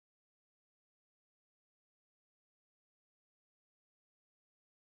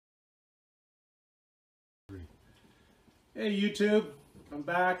Hey YouTube, I'm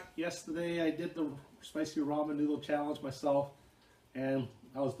back. Yesterday I did the spicy ramen noodle challenge myself and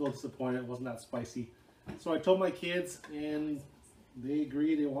I was a little disappointed it wasn't that spicy. So I told my kids and they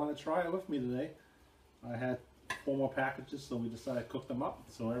agreed they want to try it with me today. I had 4 more packages, so we decided to cook them up.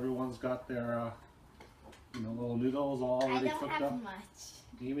 So everyone's got their little noodles all already cooked up. I don't have much.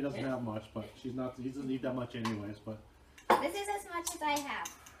 Amy doesn't have much, but she doesn't need that much anyways. But this is as much as I have.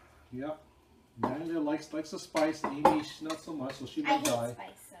 Yep. Amanda likes the spice. Amy, not so much, so she might die. I hate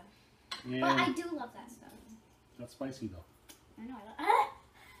spice, so. But I do love that stuff. That's spicy though. I know. I love.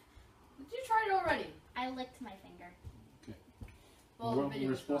 Did you try it already? I licked my finger. Okay. Well, we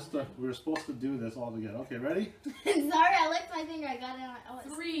were supposed to do this all together. Okay, ready? Sorry, I licked my finger. I got it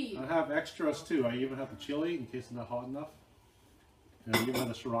on. 3. I have extras too. I even have the chili in case it's not hot enough. And I even have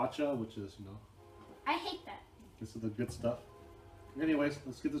the sriracha, which is I hate that. This is the good stuff. Anyways,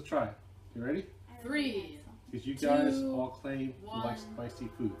 let's give this a try. You ready? 3. Because you guys 2, all claim you 1. like spicy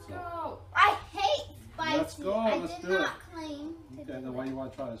food. So. Go! I hate spicy. Let's go. Let's do it. I did not claim to Okay, do then why do you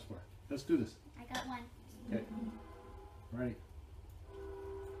want to try this for? Let's do this. I got one. Okay. Ready?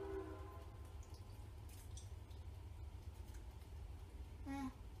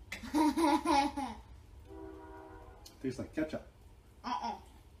 Tastes like ketchup.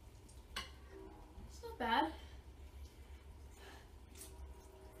 It's not bad.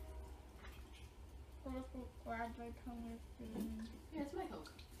 Yeah, it's my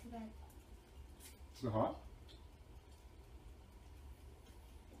Coke. Is it hot?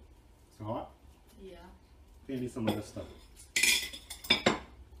 Is it hot? Yeah. Okay, I need some of this stuff.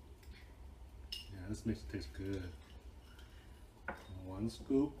 Yeah, this makes it taste good. 1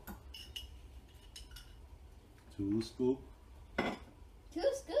 scoop. 2 scoop. 2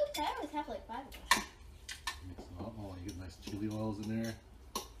 scoops? I always have like 5 of them. Mix it up. Oh, you get nice chili oils in there.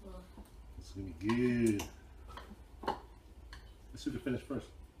 Well, This is gonna be good. Let's see who can finish first.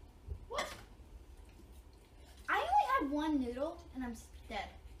 What? I only had 1 noodle and I'm dead.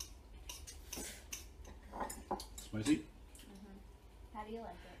 Spicy? How do you like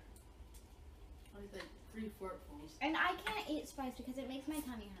it? I was like 3 forkfuls. And I can't eat spice because it makes my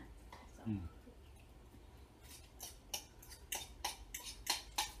tummy hurt. So.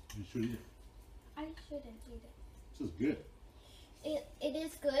 You should eat it. I shouldn't eat it. This is good. It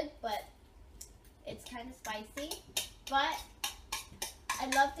is good, but it's kind of spicy. But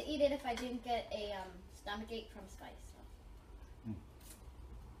I'd love to eat it if I didn't get a stomachache from spice.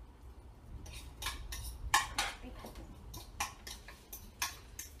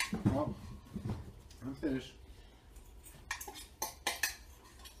 So. Well, I'm finished.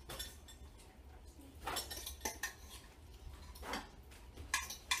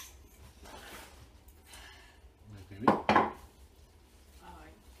 Nice, baby. Alright.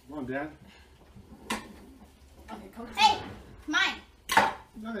 Come on, Dad. Okay, Coke. Hey, mine.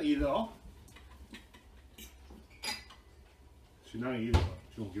 I'm not gonna eat it all. She's not gonna eat it, but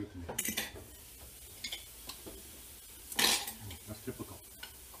she won't give it to me. That's typical.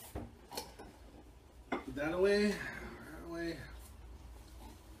 Put that away. That away.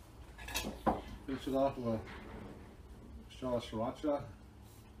 Finish it off with a shot of sriracha.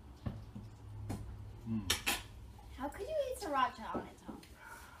 How could you eat sriracha on its own?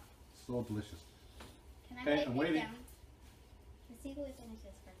 So delicious. Can I Okay, write I'm this waiting. down? Let's see who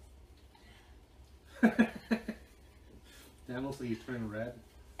finishes first. Dan looks like he's turning red.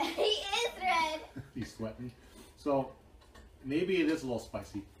 He is red. He's sweating. So maybe it is a little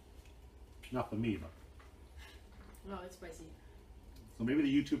spicy. Not for me, but. No, it's spicy. So maybe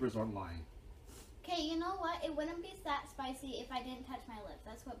the YouTubers aren't lying. Okay, you know what? It wouldn't be that spicy if I didn't touch my lips.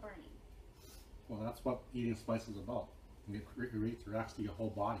 That's what burning. Well, that's what eating spice is about. It reacts to your whole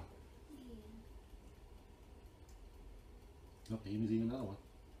body. Oh, Amy's eating another one.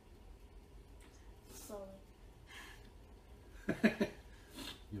 Slowly.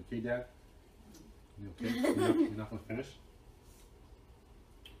 You okay, Dad? You okay? You're not gonna finish?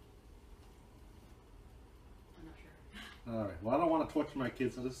 I'm not sure. All right. Well, I don't want to torture my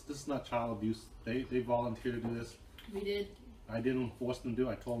kids. So this is not child abuse. They volunteered to do this. We did. I didn't force them to do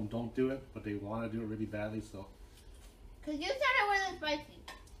it. I told them don't do it, but they want to do it really badly. So. Cause you said it wasn't spicy.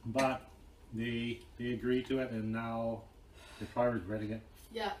 But they agreed to it, and now they're probably regretting it.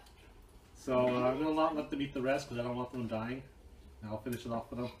 Yeah. So I'm gonna not let them eat the rest because I don't want them dying. I'll finish it off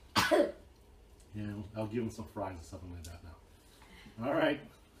for them, and I'll give them some fries or something like that now. All right.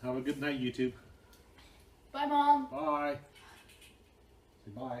 Have a good night, YouTube. Bye, Mom. Bye.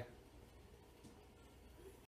 Say bye.